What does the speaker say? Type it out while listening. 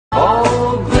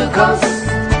glucose.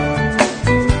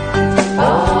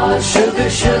 Ah, sugar,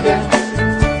 sugar,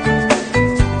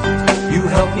 you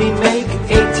help me make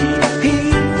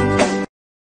ATP.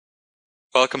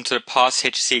 Welcome to the past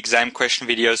HSC exam question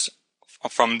videos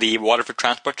from the Water for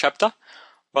Transport chapter.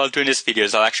 While doing this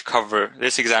videos, I'll actually cover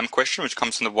this exam question, which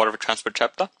comes from the Water for Transport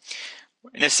chapter.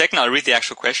 In a second, I'll read the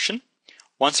actual question.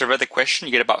 Once I've read the question,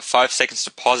 you get about 5 seconds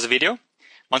to pause the video.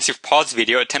 Once you've paused the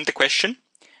video, attempt the question,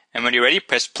 and when you're ready,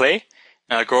 press play,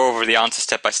 and I'll go over the answer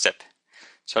step by step.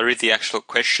 So I'll read the actual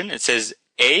question. It says,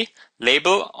 A,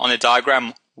 label on the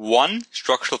diagram one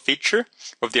structural feature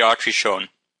of the artery shown.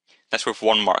 That's worth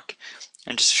 1 mark.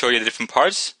 And just to show you the different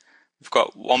parts, we've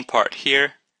got one part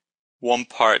here, one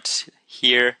part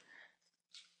here,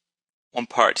 one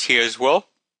part here as well,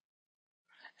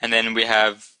 and then we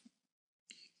have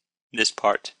this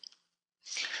part.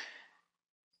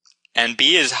 And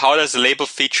B is, how does the label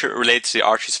feature relate to the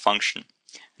artery's function?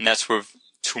 And that's worth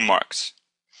 2 marks.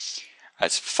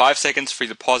 That's 5 seconds for you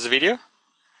to pause the video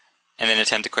and then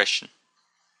attempt the question.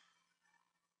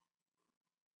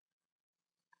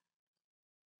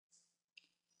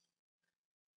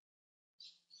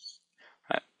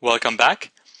 Right, welcome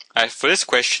back. For this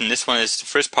question, this one is the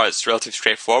first part is relatively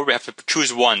straightforward. We have to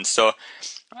choose one. So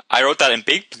I wrote that in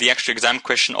big, but the actual exam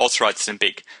question also writes it in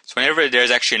big. So whenever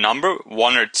there's actually a number,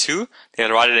 1 or 2,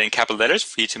 they'll write it in capital letters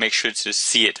for you to make sure to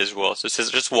see it as well. So it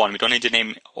says just 1. We don't need to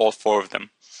name all 4 of them.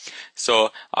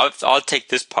 So I'll take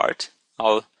this part.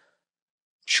 I'll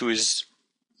choose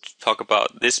to talk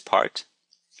about this part,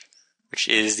 which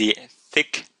is the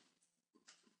thick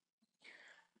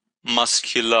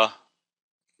muscular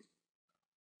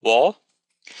wall.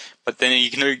 But then you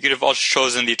could have also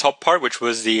chosen the top part, which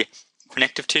was the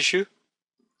connective tissue.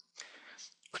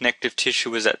 Connective tissue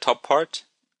was that top part.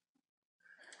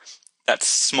 That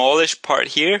smallish part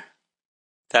here,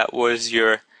 that was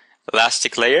your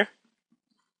elastic layer.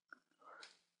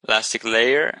 Elastic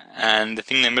layer, and the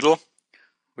thing in the middle,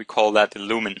 we call that the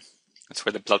lumen. That's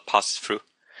where the blood passes through.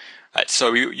 Right,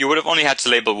 so you would have only had to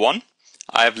label 1.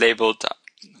 I have labeled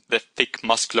the thick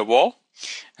muscular wall,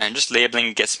 and just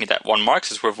labeling gets me that 1 mark,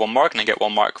 so it's worth 1 mark, and I get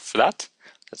 1 mark for that.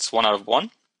 That's 1 out of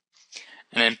 1.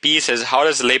 And then B says, how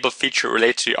does the label feature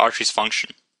relate to the artery's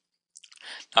function?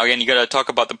 Now again, you gotta talk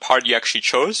about the part you actually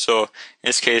chose. So in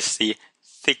this case, the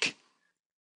thick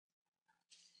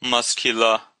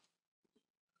muscular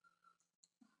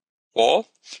wall.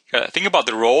 You gotta think about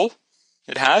the role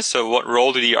it has. So what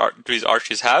role do these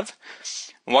arteries have?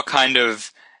 And what kind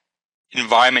of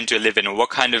environment do they live in? Or what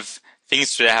kind of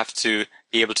things do they have to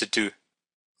be able to do?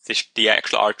 The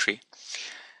actual artery.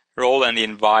 Role and the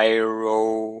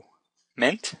environment.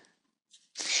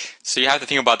 So you have to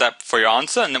think about that for your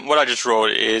answer. And then what I just wrote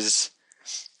is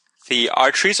the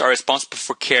arteries are responsible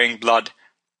for carrying blood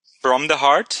from the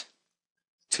heart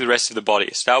to the rest of the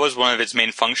body. So that was one of its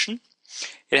main functions.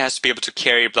 It has to be able to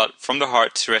carry blood from the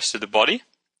heart to the rest of the body,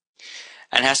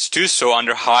 and has to do so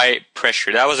under high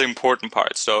pressure. That was an important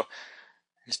part. So it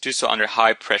has to do so under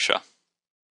high pressure.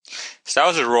 So that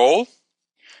was the role.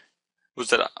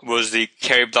 Was the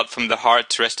carry blood from the heart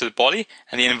to the rest of the body,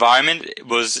 and the environment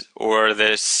was, or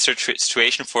the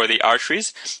situation for the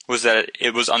arteries was that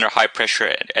it was under high pressure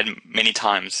at many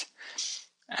times.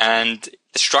 And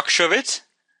the structure of it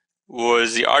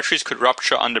was the arteries could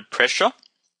rupture under pressure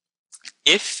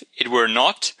if it were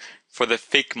not for the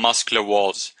thick muscular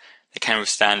walls that can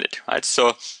withstand it, right?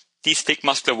 So these thick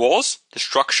muscular walls, the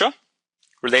structure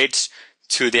relates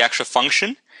to the actual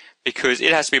function, because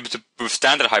it has to be able to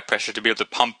withstand that high pressure to be able to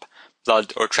pump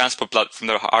blood or transport blood from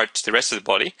the heart to the rest of the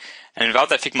body. And without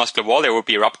that thick muscular wall, there would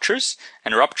be ruptures.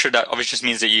 And a rupture, that obviously just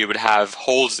means that you would have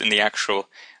holes in the actual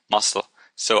muscle,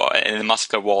 so in the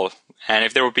muscular wall. And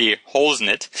if there would be holes in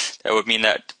it, that would mean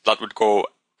that blood would go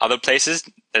other places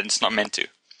that it's not meant to.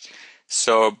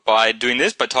 So by doing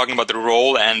this, by talking about the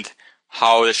role and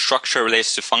how the structure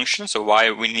relates to function, so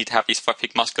why we need to have these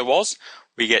thick muscular walls,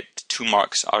 we get 2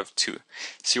 marks out of 2.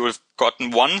 So you would have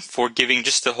gotten 1 for giving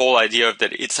just the whole idea of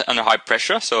that it's under high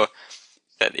pressure, so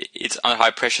that it's under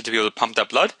high pressure to be able to pump that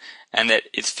blood, and that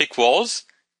its thick walls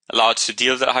allow it to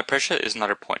deal with that high pressure is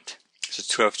another point. So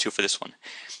 2 out of 2 for this one.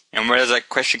 And where does that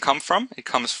question come from? It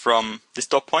comes from this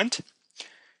dot point.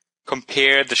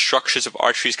 Compare the structures of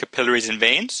arteries, capillaries, and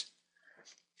veins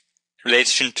in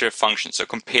relation to their function. So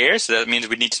compare, so that means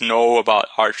we need to know about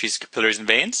arteries, capillaries, and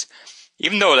veins.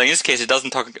 Even though in this case it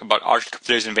doesn't talk about arteries,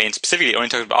 capillaries, and veins specifically, it only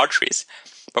talks about arteries.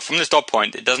 But from this dot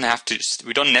point, it doesn't have to.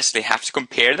 We don't necessarily have to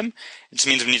compare them. It just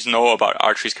means we need to know about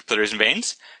arteries, capillaries, and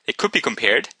veins. They could be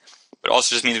compared, but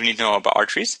also just means we need to know about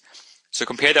arteries. So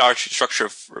compare the artery structure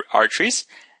of arteries,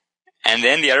 and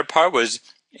then the other part was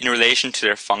in relation to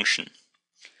their function.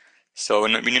 So we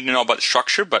need to know about the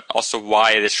structure, but also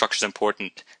why the structure is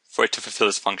important for it to fulfill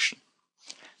its function.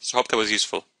 So I hope that was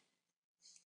useful.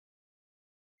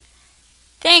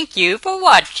 Thank you for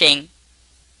watching.